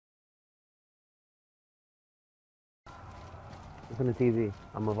Look on the TV.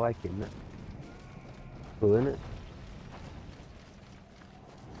 I'm a Viking. Look. Cool, isn't it?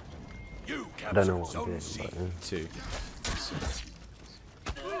 You I don't know captured what I'm doing, Zone C. but, Two.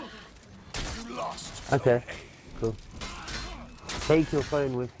 You lost okay, Zone cool. Take your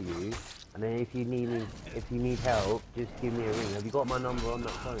phone with you, and then if you need help, just give me a ring. Have you got my number on that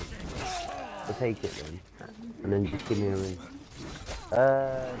phone? So take it then, and then just give me a ring.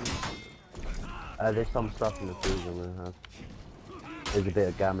 There's some stuff in the freezer I'm gonna have. There's a bit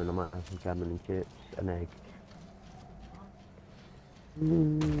of gammon. I might have some gammon and chips, an egg.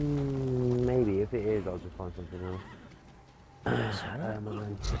 Maybe if it is, I'll just find something else.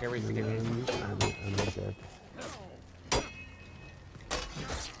 Took everything in here. I'm dead.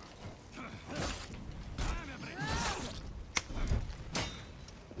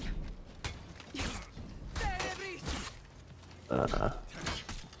 I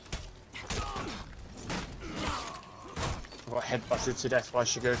got headbutted to death by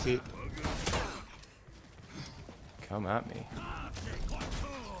Shigoki. Come at me.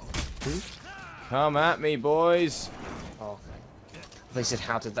 Come at me, boys. Oh, okay. They said,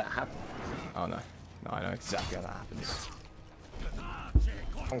 how did that happen? Oh no. No, I know exactly how that happens.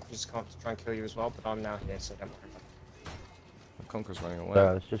 Conquerors can't try and kill you as well, but I'm now here, so don't worry about The Conqueror's running away.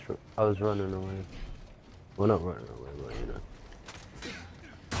 I was running away. Well, not running away, but you know. it.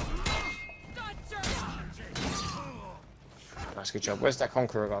 Nice, good job. Where's that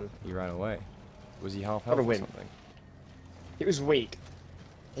Conqueror gone? He ran away. Was he half What a health or win. something? He was weak.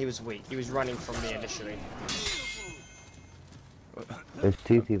 He was weak. He was running from me initially. There's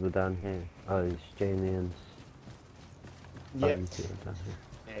two people down here. Oh, it's Jamie and... Yeah. Two down here.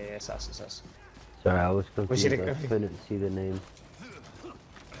 Yeah, it's us, it's us. Sorry, I was confused. it I go? couldn't see the name.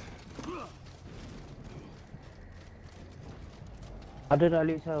 How did I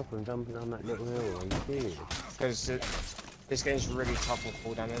lose health from jumping down that little hill? Are you serious? Because this game's really tough on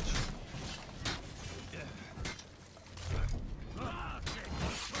full damage.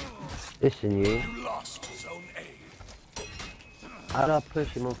 Listen, you. You lost Zone A. How do I push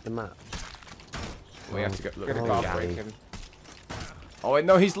him off the map? We have to go. Look, Gonna Oh, guard yeah. break him. oh wait,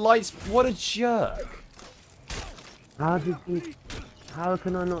 no, he's lights. What a jerk! How did he... How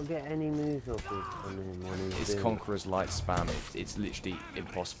can I not get any moves off it on him when he's It's doing it? Conqueror's light spam. It's literally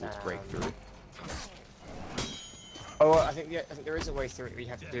impossible to break through. Oh, I think there is a way through it. We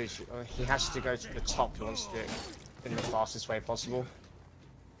have to do is he has to go to the top. He wants to do it in the fastest way possible.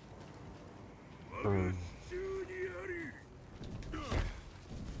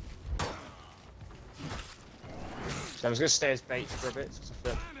 So I'm just gonna stay as bait for a bit because I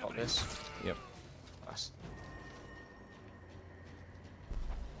feel like I've got this. Yep. Nice.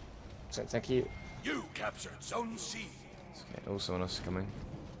 So thank you. You captured Zone C. Okay, also on us coming.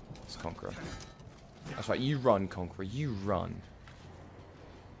 It's Conqueror. That's right, you run, Conqueror, you run.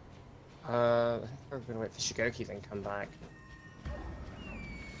 I think we're gonna wait for Shigoki then come back.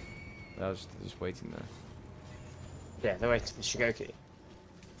 I was just waiting there. Yeah, they're waiting for Shigoki.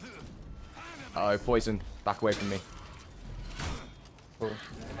 Oh, poison. Back away from me. Cool.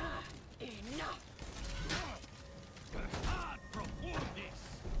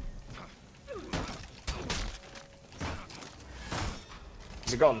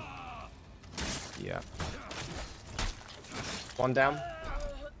 Is it gone? Yeah. One down.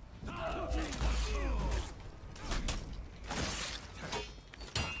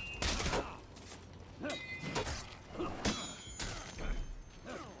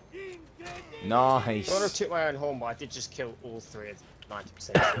 Nice. I want to toot my own horn, but I did just kill all three at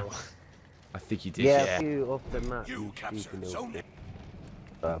 90% sure. I think you did, Yeah, yeah. a few off the map. You captured Zone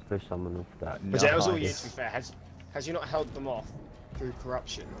A. Push someone off that. But that was all you, Nice. to be fair. Has you not held them off through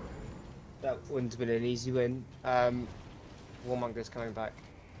corruption? That wouldn't have been an easy win. Warmonger's coming back.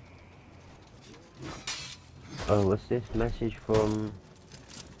 Oh, what's this message from...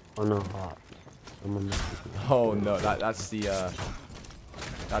 On a heart? Someone messaged me. Oh no, that's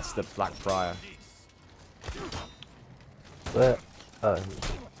the Black Friar. Where? Oh. Let's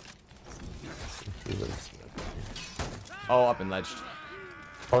see what it's... Oh, I've been ledged.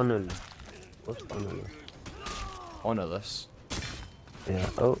 Honorless. What's honorless? Honorless. Yeah.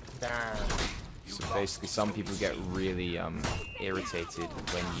 Oh. Damn. So basically, some people get really irritated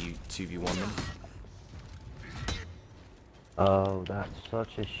when you 2v1 them. Oh, that's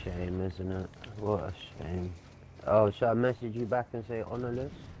such a shame, isn't it? What a shame. Oh, should I message you back and say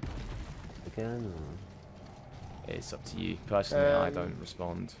honorless? Again? Or... It's up to you. Personally, I don't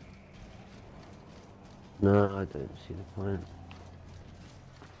respond. No, I don't see the point.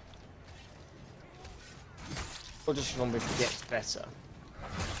 Or just remember if it gets better.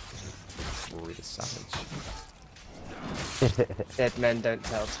 Rory the Savage. Dead men don't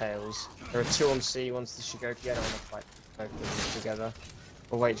tell tales. There are 2 on C once the Shigoki. I don't want to fight both of them together.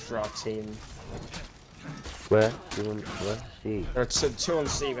 We'll wait for our team. Where? You want where? See. There are 2 on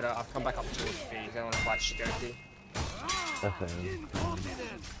C, but I've come back up towards B. I don't want to fight Shigoki. Okay.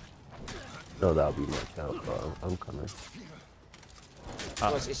 No, that'll be much help, but I'm coming.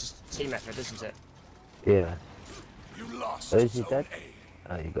 Well, it's just team effort, isn't it? Yeah. You lost Oh, is he Zone dead?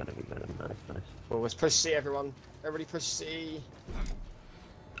 A. Oh, you got him, you got him. Nice, nice. Well, let's push C, everyone. Everybody push C.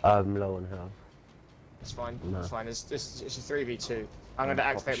 I'm low on health. It's fine. No. It's fine. It's a 3v2. I'm going to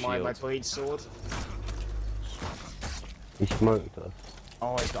activate my shield. bleed sword. He smoked us.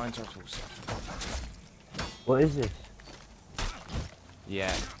 Oh, he's dying turtles. What is this?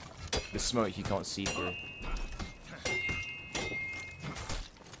 Yeah. The smoke you can't see through.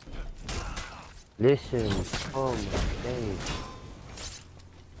 Listen. Oh my days.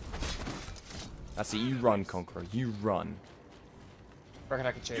 That's it. You run, Conqueror. You run. I reckon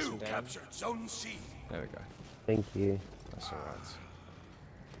I can chase You him down. captured Zone C. There we go. Thank you. That's alright.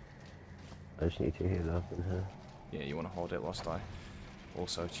 I just need to heal up in here. Yeah, you want to hold it whilst I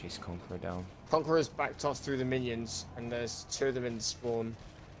also chase Conqueror down. Conqueror's backed off through the minions, and there's 2 of them in the spawn.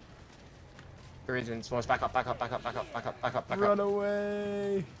 3 of them in the spawn. Back up, back up, back up, back up, back up, back up, back Run up.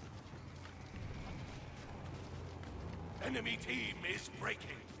 away! Enemy team is breaking.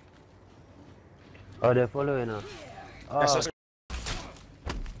 Oh, they're following us. That's Oh, just-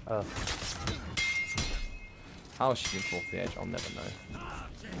 oh. How she can fall off the edge, I'll never know.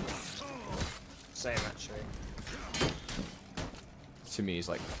 Same, actually. To me, it's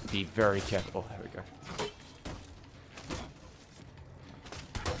like, be very careful. Oh, there we go.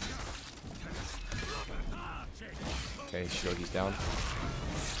 Okay, Shogi's down.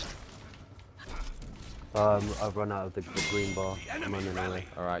 I've run out of the green bar. I'm running away.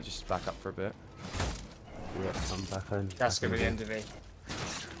 Alright, just back up for a bit. Yeah, I'm back home. That's going to be the end of me.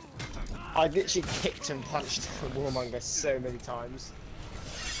 I literally kicked and punched Warmonger so many times.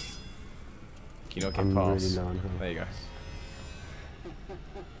 Can you not get I'm past? really low on health. There you go.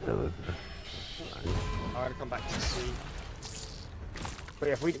 There we go. I'm going to come back to C. But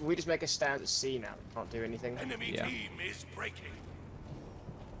yeah, if we just make a stand at C now, we can't do anything. Enemy Yeah. team is breaking.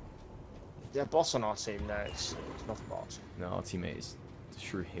 Yeah, boss on our team, no, it's not a boss. No, our teammate is the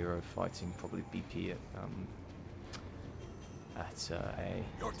true hero fighting probably BP at A.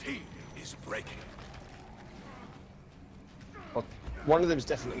 Your team is breaking. Well, one of them's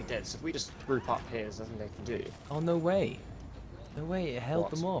definitely dead, so if we just group up here, there's nothing they can do. Oh, no way. No way, it held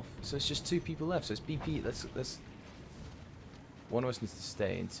What? them off. So it's just 2 people left, so it's BP. Let's... One of us needs to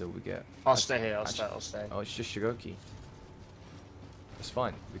stay until we get... I'll stay here, actually- I'll stay. Oh, it's just Shigoki. That's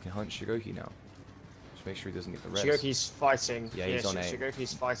fine. We can hunt Shigoki now. Just make sure he doesn't get the res. Shigoki's fighting. Yeah, he's on A.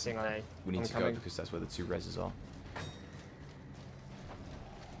 Shigoki's fighting on A. We need I'm to go coming. because that's where the 2 reses are.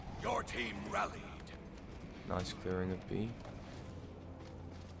 Your team rallied. Nice clearing of B.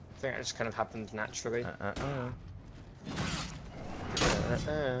 I think that just kind of happened naturally.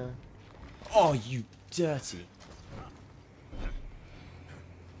 Oh, you dirty.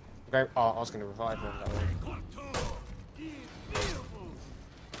 Okay. Oh, I was going to revive him that way.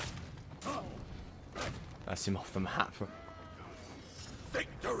 That's him off the map.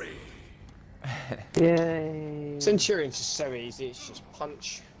 Victory. Yay! Centurion's just so easy, it's just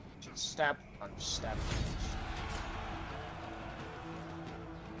punch, just stab, punch, stab, punch.